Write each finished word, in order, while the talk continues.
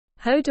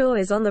Hodor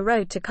is on the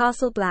road to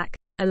Castle Black,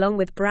 along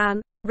with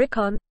Bran,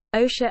 Rickon,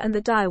 Osha and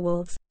the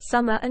direwolves,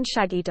 Summer and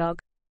Shaggy Dog.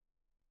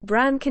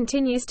 Bran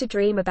continues to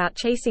dream about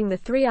chasing the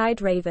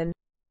three-eyed raven.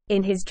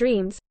 In his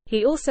dreams,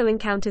 he also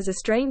encounters a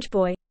strange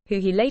boy, who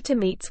he later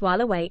meets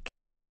while awake.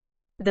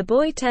 The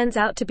boy turns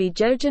out to be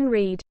Jojen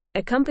Reed,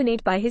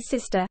 accompanied by his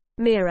sister,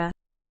 Mira.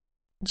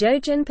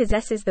 Jojen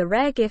possesses the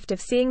rare gift of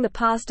seeing the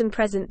past and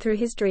present through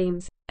his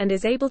dreams, and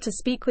is able to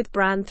speak with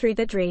Bran through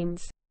the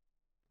dreams.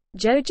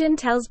 Jojen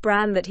tells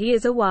Bran that he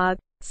is a warg,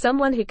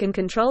 someone who can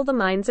control the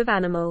minds of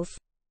animals.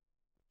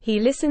 He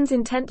listens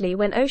intently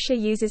when Osha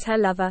uses her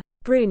lover,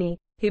 Bruni,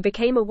 who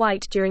became a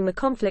white during the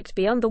conflict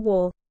beyond the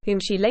wall, whom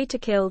she later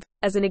killed,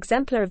 as an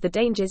exemplar of the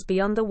dangers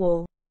beyond the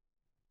wall.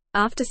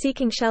 After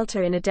seeking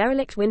shelter in a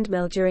derelict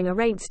windmill during a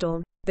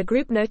rainstorm, the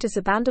group notice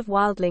a band of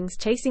wildlings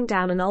chasing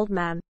down an old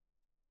man.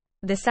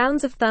 The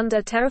sounds of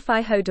thunder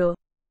terrify Hodor,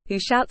 who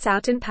shouts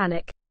out in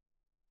panic.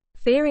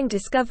 Fearing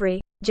discovery,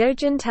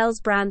 Jojen tells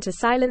Bran to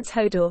silence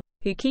Hodor,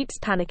 who keeps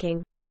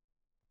panicking.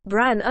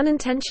 Bran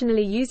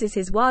unintentionally uses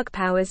his warg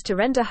powers to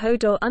render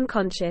Hodor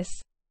unconscious.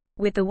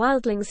 With the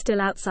wildlings still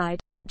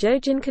outside,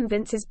 Jojen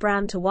convinces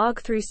Bran to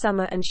warg through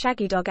Summer and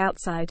Shaggy Dog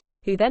outside,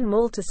 who then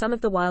maul to some of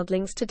the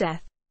wildlings to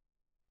death.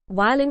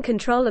 While in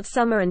control of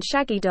Summer and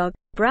Shaggy Dog,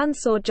 Bran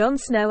saw Jon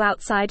Snow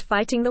outside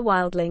fighting the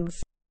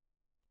wildlings.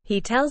 He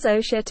tells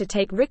Osha to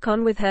take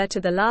Rickon with her to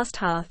the last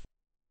hearth.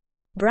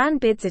 Bran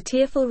bids a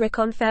tearful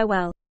Rickon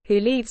farewell, who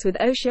leaves with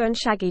Osha and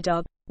Shaggy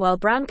Dog, while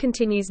Bran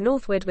continues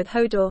northward with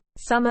Hodor,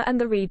 Summer and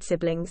the Reed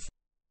siblings.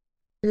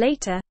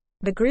 Later,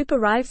 the group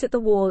arrives at the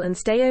wall and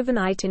stay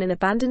overnight in an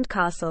abandoned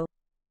castle.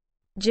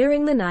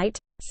 During the night,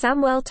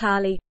 Samwell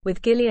Tarly,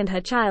 with Gilly and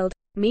her child,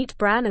 meet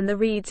Bran and the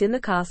Reeds in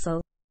the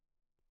castle.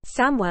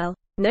 Samwell,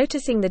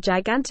 noticing the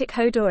gigantic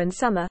Hodor and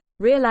Summer,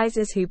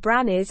 realizes who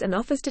Bran is and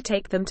offers to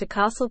take them to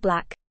Castle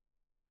Black.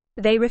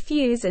 They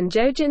refuse and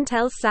Jojen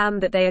tells Sam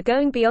that they are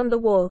going beyond the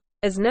wall,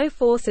 as no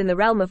force in the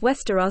realm of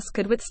Westeros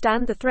could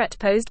withstand the threat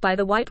posed by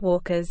the White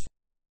Walkers.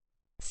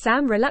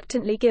 Sam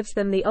reluctantly gives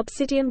them the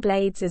obsidian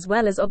blades as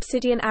well as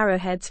obsidian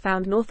arrowheads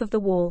found north of the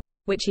wall,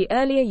 which he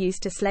earlier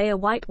used to slay a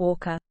White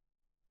Walker.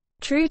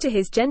 True to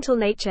his gentle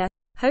nature,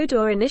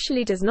 Hodor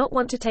initially does not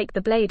want to take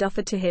the blade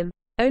offered to him,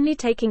 only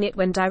taking it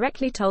when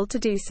directly told to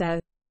do so.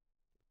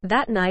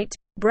 That night,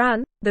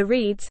 Bran, the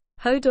Reeds,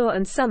 Hodor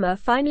and Summer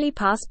finally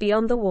pass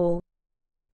beyond the wall.